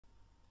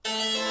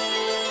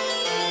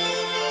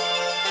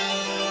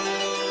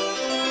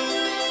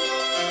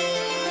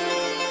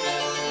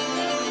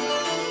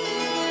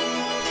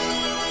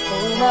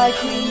my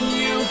queen,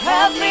 you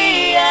have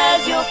me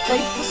as your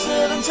faithful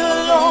servant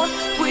alone.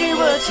 We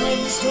were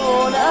twins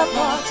torn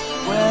apart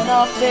when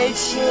our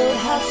fates should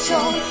have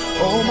shown.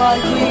 Oh my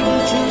queen,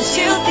 to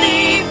shield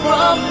thee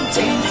from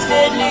danger's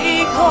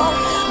deadly call,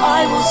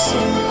 I will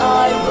sin,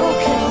 I will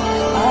kill,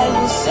 I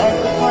will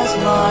sacrifice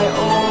my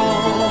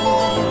all.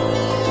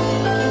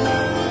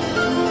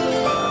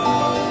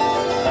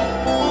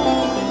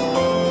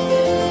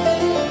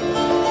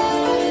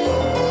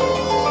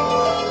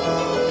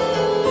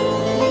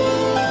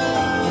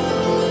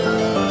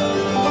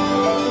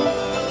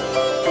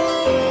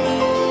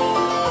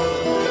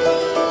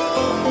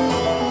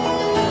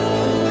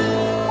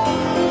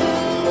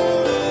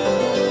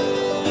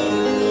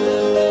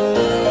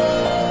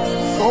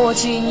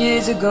 14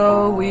 years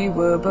ago we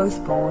were both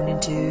born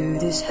into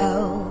this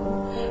hell,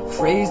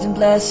 praised and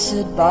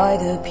blessed by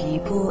the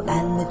people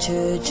and the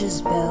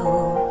church's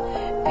bell.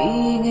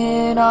 Being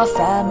in our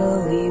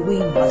family we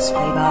must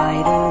play by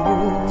the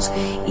rules,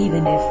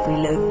 even if we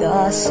look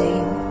the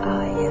same.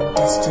 I am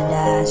destined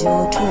as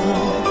your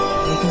tool.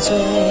 They can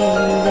swear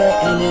you the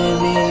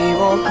enemy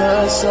or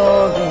curse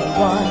all they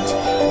want,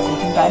 they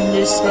can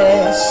brandish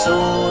their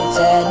swords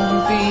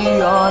and be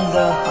on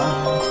the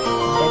hunt.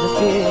 Never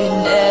fear,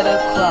 never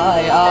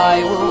cry,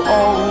 I will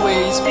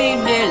always be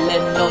near.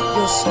 Let not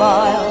your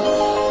smile,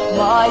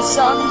 my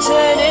son,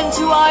 turn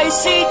into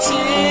icy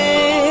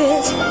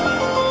tears.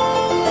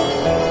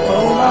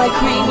 Oh my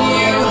queen,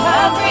 you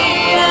have me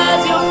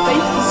as your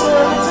faithful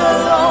servant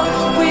alone.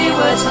 We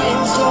were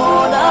twins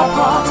torn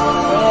apart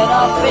when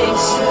our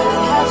fates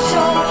should have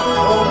shown.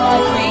 Oh my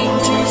queen,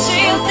 to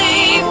shield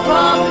thee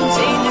from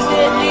danger's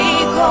deadly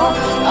call,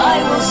 I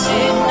will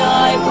sin,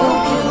 I will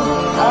kill,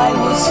 I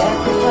will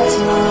sacrifice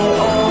my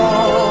all.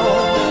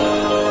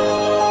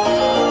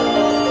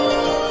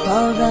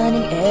 While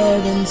running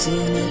errands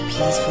in a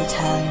peaceful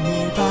town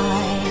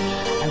nearby,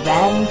 I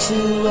ran to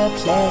a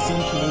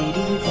pleasant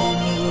lady with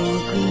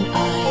emerald green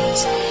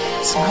eyes,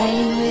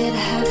 smiling with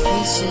her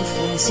face so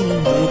fair,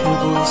 singing with her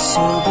voice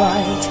so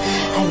bright.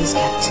 I was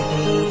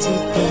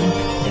captivated then,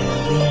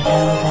 knowing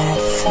love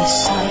at first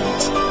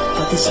sight.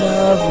 But this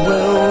love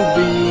will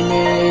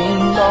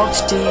remain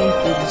locked deep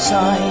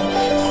inside,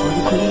 for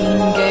the queen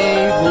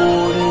gave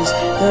orders,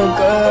 the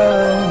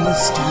girl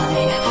must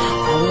die.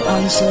 I will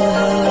answer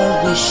her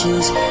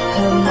wishes,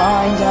 her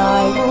mind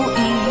I will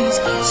ease.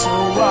 So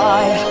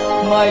why,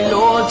 my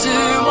lord, do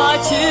my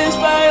tears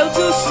fail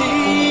to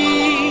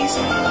cease?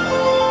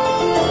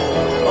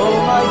 Oh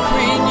my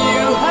queen,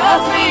 you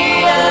have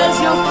me as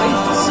your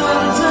faithful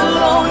servant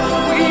alone.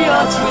 We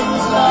are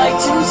twins like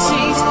two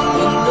seeds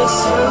in the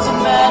soils of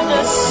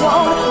madness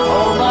sown.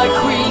 Oh my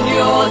queen,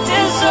 your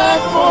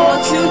dessert for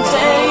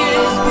today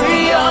is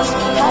brioche,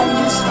 and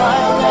you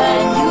smile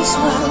and you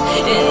smile,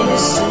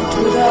 innocent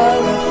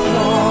without a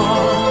flaw.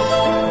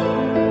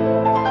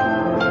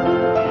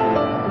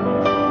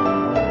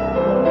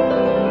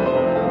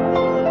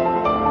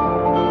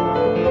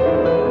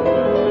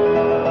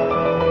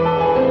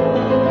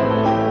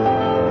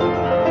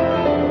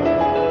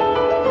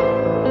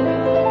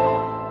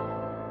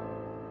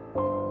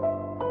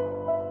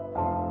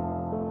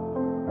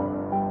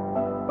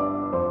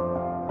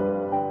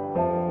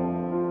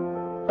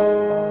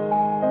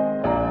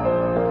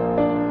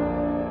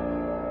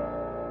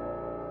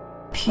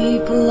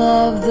 People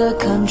of the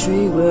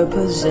country were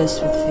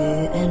possessed with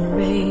fear and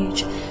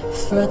rage,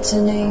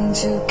 threatening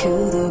to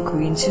kill the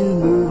queen to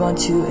move on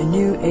to a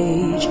new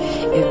age.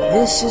 If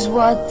this is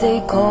what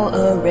they call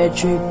a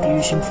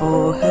retribution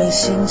for her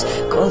sins,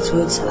 God's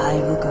words I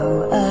will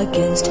go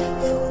against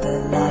for the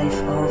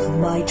life of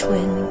my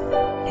twin.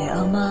 Here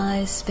are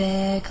my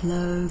spare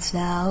clothes,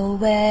 now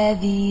wear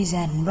these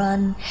and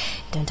run.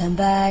 Don't turn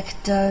back,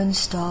 don't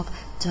stop,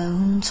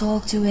 don't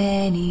talk to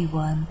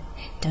anyone.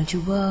 Don't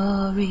you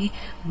worry,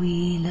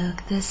 we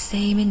look the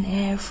same in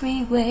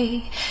every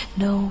way.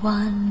 No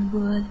one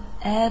would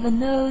ever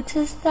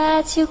notice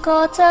that you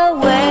got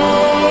away.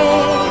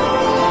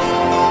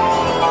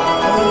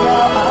 Oh,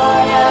 now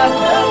I am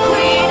the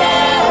queen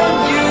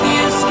and you the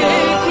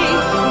escapee.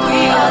 We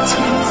are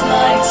twins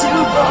like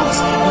two boats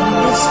in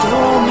the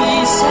stormy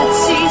set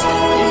seas.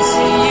 They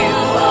say you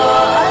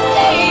are a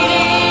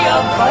lady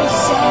of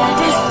vice and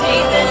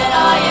disdain, then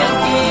I am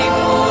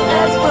evil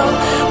as well,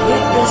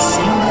 with the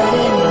singlet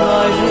in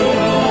my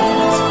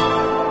veins.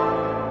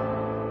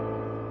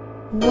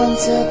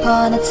 Once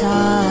upon a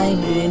time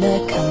in a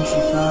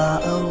country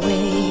far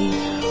away,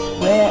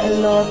 where a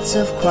lot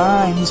of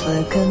crimes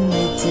were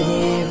committed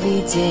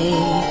every day,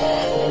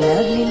 a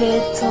lovely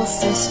little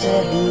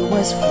sister who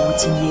was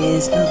 14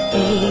 years of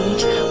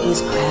age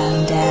was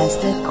crowned as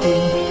the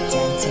queen,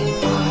 dancing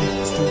on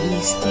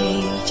the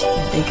stage.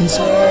 They can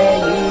swear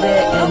you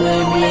their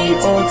enemy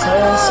or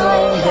curse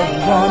all they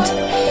want,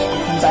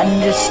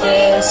 brandish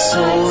their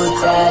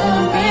swords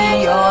and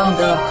be on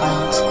the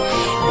hunt.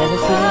 Never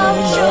fear,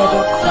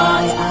 never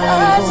cry,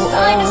 I will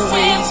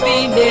always be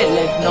near.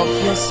 Let not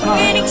your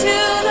smile,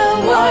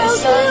 my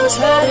son,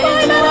 turn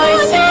into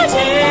icy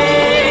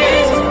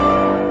tears.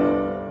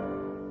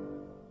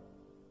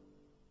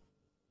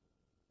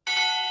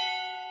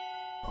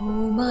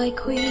 Oh my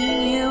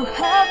queen, you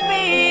have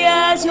me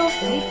as your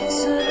faithful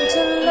servant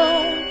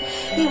alone.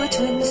 We were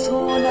twins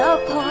torn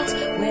apart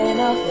when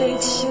our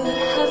fates should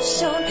have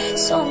shown.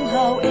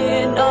 Somehow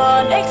in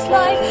our next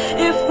life,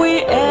 if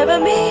we ever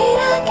meet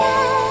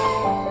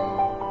again,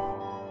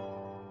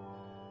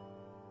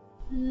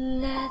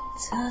 let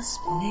us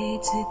play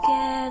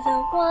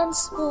together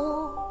once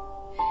more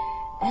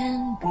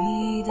and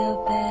be the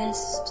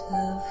best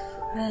of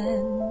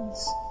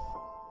friends.